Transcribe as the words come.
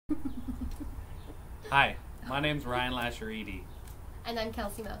Hi, my name's Ryan Lasharidi. And I'm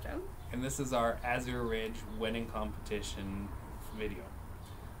Kelsey Meldrum. And this is our Azuridge wedding competition video.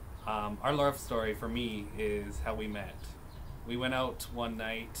 Our love story for me is how we met. We went out one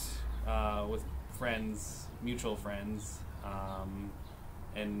night with friends, mutual friends,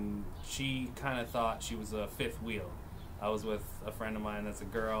 and she kind of thought she was a fifth wheel. I was with a friend of mine that's a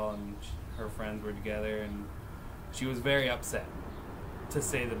girl, and her friends were together, and she was very upset, to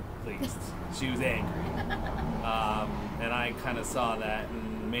say the least. She was angry. And I kind of saw that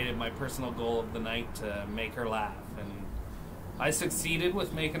and made it my personal goal of the night to make her laugh. And I succeeded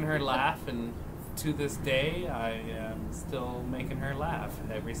with making her laugh, and to this day, I am still making her laugh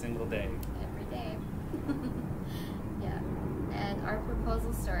every single day. Every day. Yeah. And our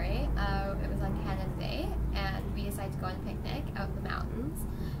proposal story, it was on Canada Day, and we decided to go on a picnic out in the mountains.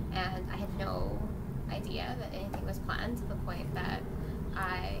 And I had no idea that anything was planned, to the point that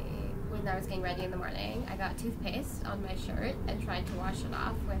when I was getting ready in the morning, I got toothpaste on my shirt and tried to wash it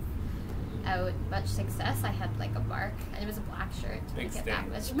off without much success. I had like a mark, and it was a black shirt to make it that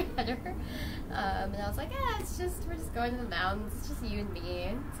much better. And I was like, we're just going to the mountains. It's just you and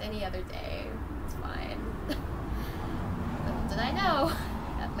me. It's any other day. It's fine. Little did I know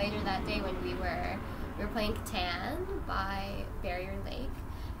that later that day, when we were playing Catan by Barrier Lake,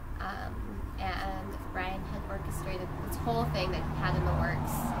 and Brian had orchestrated this whole thing that he had in the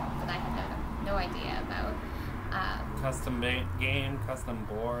works that I had no idea about. Custom game, custom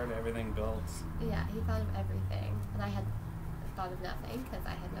board, everything built. Yeah, he thought of everything, and I had thought of nothing because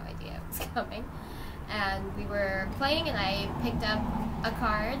I had no idea it was coming. And we were playing, and I picked up a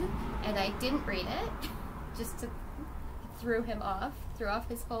card, and I didn't read it, just to threw off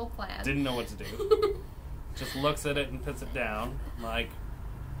his whole plan. Didn't know what to do. Just looks at it and puts it down, like,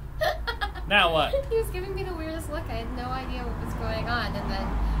 now what? He was giving me the weirdest look. I had no idea what was going on. And then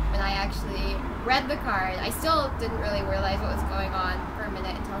when I actually read the card, I still didn't really realize what was going on for a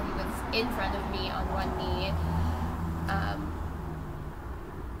minute until he was in front of me on one knee.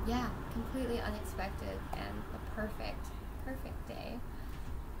 Yeah, completely unexpected and a perfect day.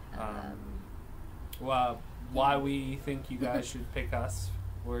 Well, why we think you guys should pick us.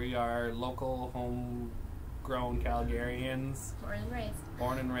 We are local, homegrown Calgarians.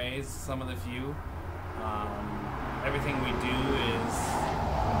 Born and raised, some of the few. Everything we do is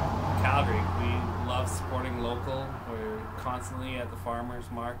Calgary. We love supporting local. We're constantly at the farmers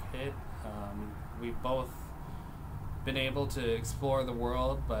market. We've both been able to explore the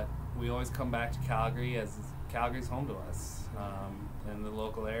world, but we always come back to Calgary, as Calgary's home to us, in the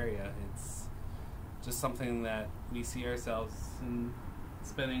local area. It's just something that we see ourselves in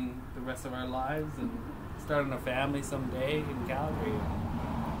spending the rest of our lives and starting a family someday in Calgary.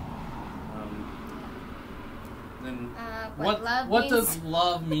 Then what does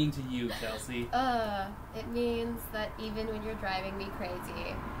love mean to you, Kelsey? It means that even when you're driving me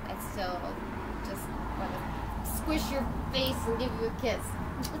crazy, I still just want to squish your face and give you a kiss.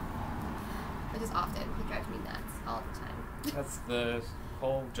 Which is often. He drives me nuts all the time. That's the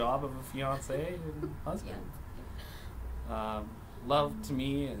whole job of a fiancé and husband. Yeah. Love to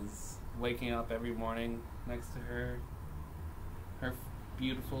me is waking up every morning next to her. Her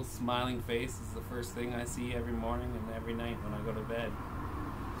beautiful smiling face is the first thing I see every morning and every night when I go to bed.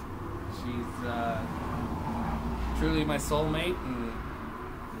 She's truly my soulmate, and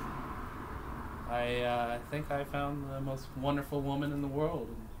I think I found the most wonderful woman in the world.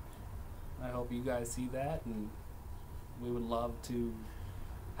 And I hope you guys see that, and we would love to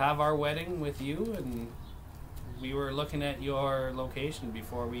have our wedding with you. And we were looking at your location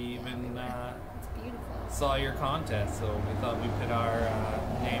before we even saw your contest, so we thought we'd put our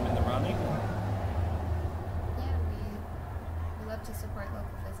name in the running. Yeah, we love to support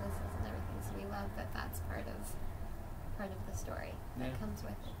local businesses and everything, so we love that that's part of the story that comes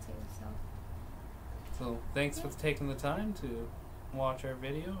with it too. So thanks for taking the time to watch our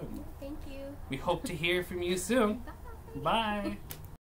video, and thank you. We hope to hear from you soon. Bye. Bye.